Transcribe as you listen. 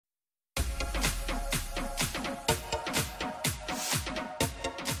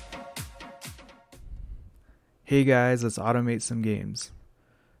Hey guys, let's automate some games.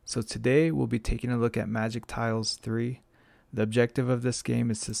 So today we'll be taking a look at Magic Tiles 3. The objective of this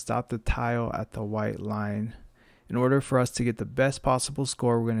game is to stop the tile at the white line. In order for us to get the best possible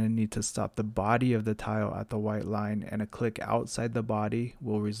score, we're going to need to stop the body of the tile at the white line, and a click outside the body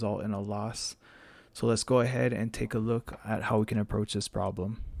will result in a loss. So let's go ahead and take a look at how we can approach this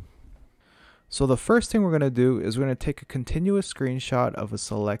problem. So the first thing we're going to do is we're going to take a continuous screenshot of a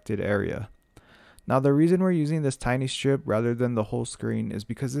selected area. Now the reason we're using this tiny strip rather than the whole screen is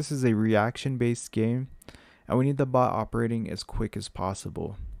because this is a reaction based game and we need the bot operating as quick as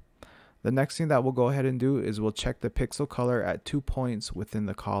possible. The next thing that we'll go ahead and do is we'll check the pixel color at 2 points within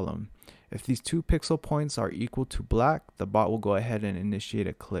the column. If these 2 pixel points are equal to black, the bot will go ahead and initiate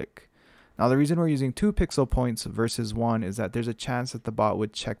a click. Now the reason we're using 2 pixel points versus 1 is that there's a chance that the bot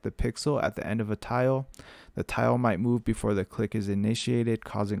would check the pixel at the end of a tile. The tile might move before the click is initiated,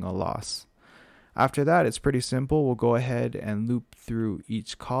 causing a loss. After that, it's pretty simple. We'll go ahead and loop through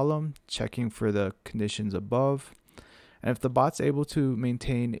each column, checking for the conditions above. And if the bot's able to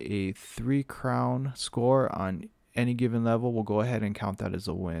maintain a 3 crown score on any given level, we'll go ahead and count that as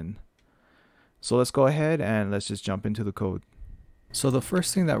a win. So let's go ahead and let's just jump into the code. So the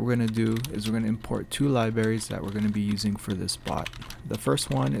first thing that we're going to do is we're going to import 2 libraries that we're going to be using for this bot. The first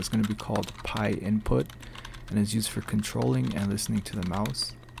one is going to be called Pynput and is used for controlling and listening to the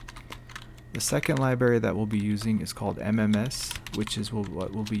mouse. The second library that we'll be using is called MMS, which is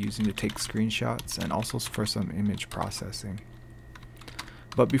what we'll be using to take screenshots and also for some image processing.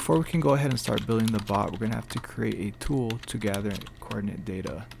 But before we can go ahead and start building the bot, we're going to have to create a tool to gather coordinate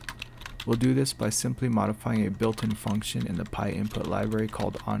data. We'll do this by simply modifying a built-in function in the Pynput library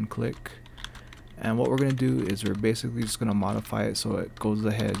called onClick. And what we're going to do is we're basically just going to modify it so it goes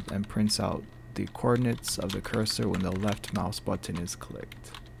ahead and prints out the coordinates of the cursor when the left mouse button is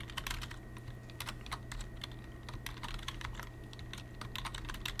clicked.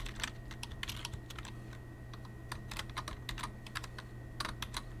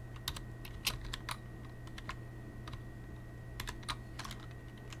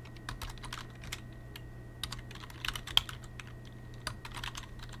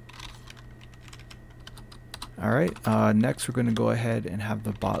 Alright, next we're going to go ahead and have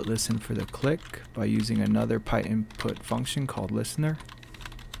the bot listen for the click by using another Pynput function called listener.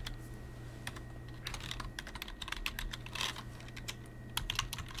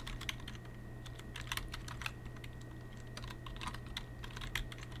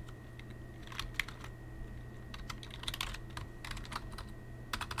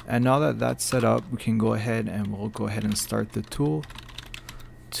 And now that that's set up, we can go ahead and we'll go ahead and start the tool.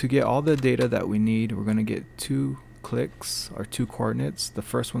 To get all the data that we need, we're going to get 2 clicks or 2 coordinates. The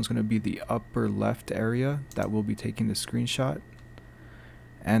first one's going to be the upper left area that we'll be taking the screenshot.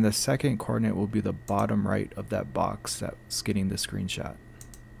 And the second coordinate will be the bottom right of that box that's getting the screenshot.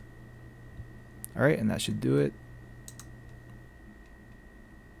 Alright, and that should do it.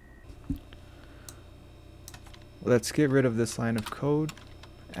 Let's get rid of this line of code.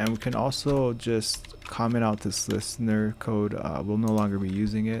 And we can also just comment out this listener code. We'll no longer be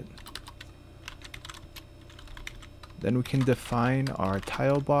using it. Then we can define our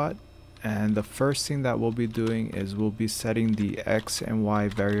tile bot, and the first thing that we'll be doing is we'll be setting the X and Y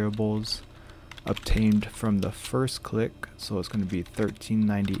variables obtained from the first click. So it's going to be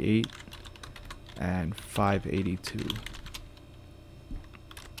 1398 and 582.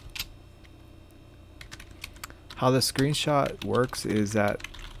 How the screenshot works is that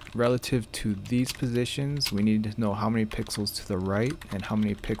relative to these positions, we need to know how many pixels to the right and how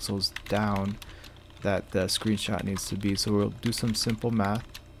many pixels down that the screenshot needs to be. So we'll do some simple math.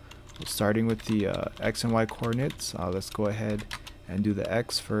 Starting with the X and Y coordinates, let's go ahead and do the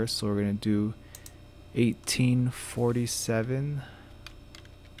X first. So we're going to do 1847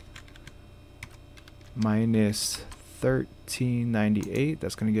 minus 1398.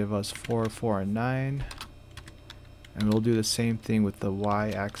 That's going to give us 449. And we'll do the same thing with the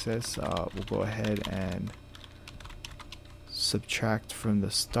y-axis. We'll go ahead and subtract from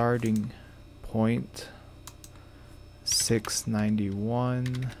the starting point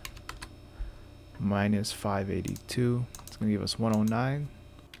 691 minus 582. It's going to give us 109.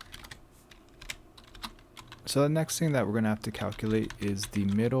 So the next thing that we're going to have to calculate is the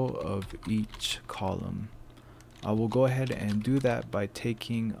middle of each column. We'll go ahead and do that by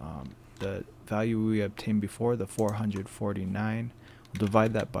taking the value we obtained before, the 449. We'll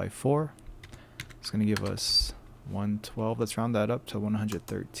divide that by 4. It's going to give us 112. Let's round that up to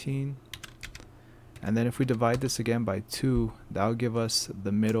 113. And then if we divide this again by 2, that will give us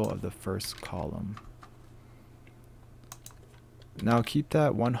the middle of the first column. Now keep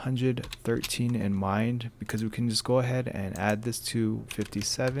that 113 in mind, because we can just go ahead and add this to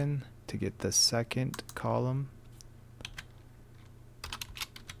 57 to get the second column.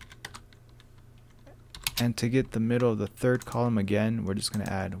 And to get the middle of the third column again, we're just going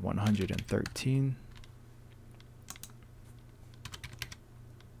to add 113.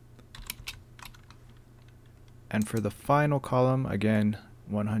 And for the final column, again,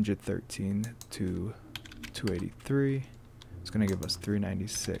 113 to 283. It's going to give us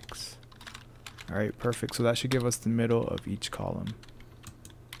 396. Alright, perfect. So that should give us the middle of each column.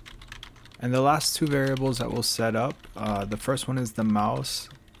 And the last two variables that we'll set up, the first one is the mouse,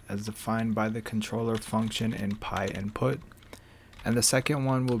 as defined by the controller function in Pynput. And the second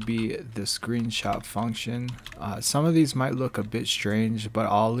one will be the screenshot function. Some of these might look a bit strange, but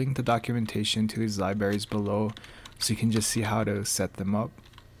I'll link the documentation to these libraries below so you can just see how to set them up.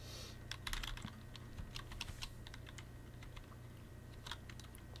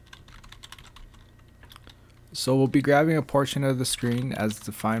 So we'll be grabbing a portion of the screen as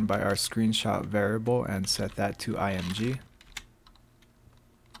defined by our screenshot variable and set that to img.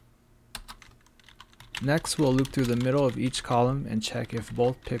 Next, we'll loop through the middle of each column and check if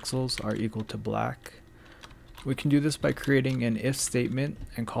both pixels are equal to black. We can do this by creating an if statement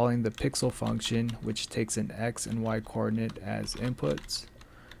and calling the pixel function, which takes an x and y coordinate as inputs.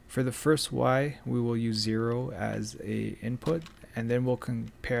 For the first y, we will use 0 as a input, and then we'll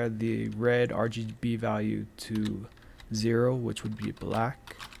compare the red RGB value to 0, which would be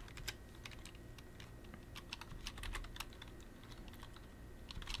black.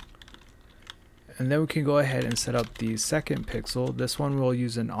 And then we can go ahead and set up the second pixel. This one will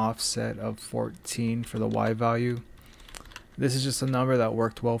use an offset of 14 for the y value. This is just a number that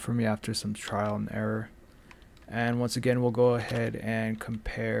worked well for me after some trial and error. And once again, we'll go ahead and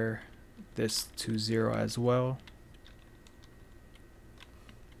compare this to 0 as well.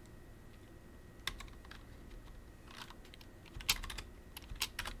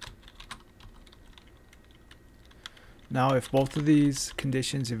 Now if both of these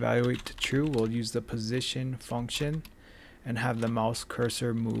conditions evaluate to true, we'll use the position function and have the mouse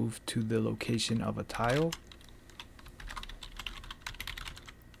cursor move to the location of a tile.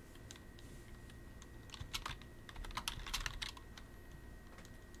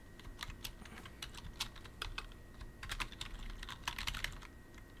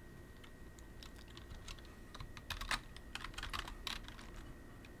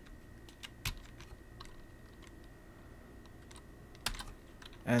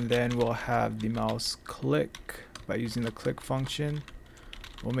 And then we'll have the mouse click by using the click function.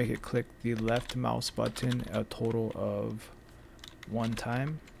 We'll make it click the left mouse button a total of 1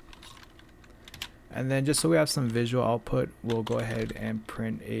 time. And then just so we have some visual output, we'll go ahead and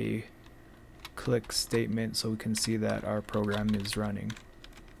print a click statement so we can see that our program is running.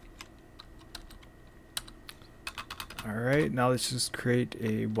 Alright, now let's just create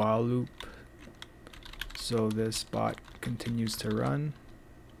a while loop so this bot continues to run.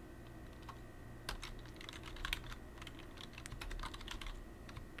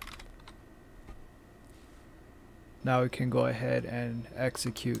 Now we can go ahead and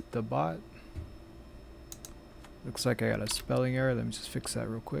execute the bot. Looks like I got a spelling error. Let me just fix that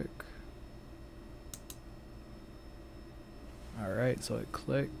real quick. Alright, so it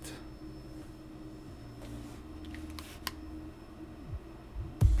clicked.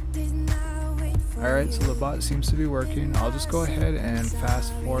 Alright, so the bot seems to be working. I'll just go ahead and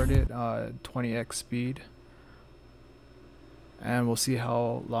fast forward it 20x speed. And we'll see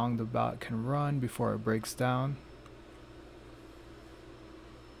how long the bot can run before it breaks down.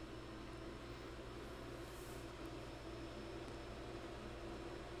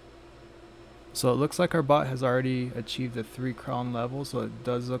 So it looks like our bot has already achieved the 3 crown level, so it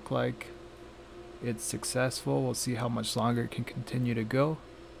does look like it's successful. We'll see how much longer it can continue to go.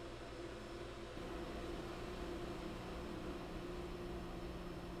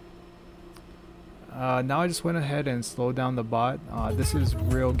 Now I just went ahead and slowed down the bot. This is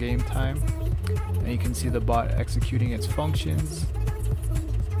real game time, and you can see the bot executing its functions.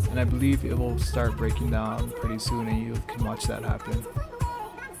 And I believe it will start breaking down pretty soon, and you can watch that happen.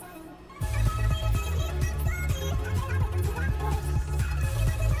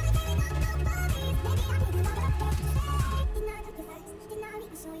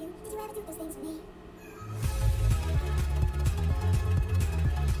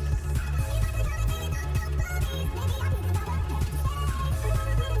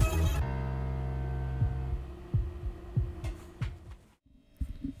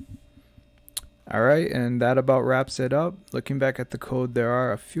 Alright, and that about wraps it up. Looking back at the code, there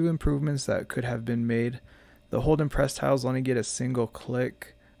are a few improvements that could have been made. The hold and press tiles only get a single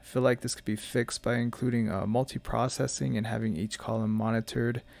click. I feel like this could be fixed by including multi-processing and having each column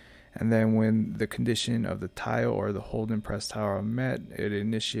monitored. And then when the condition of the tile or the hold and press tile are met, it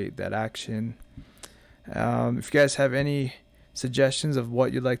initiate that action. If you guys have any suggestions of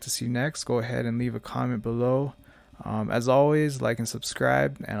what you'd like to see next, go ahead and leave a comment below. As always, like and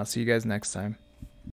subscribe, and I'll see you guys next time.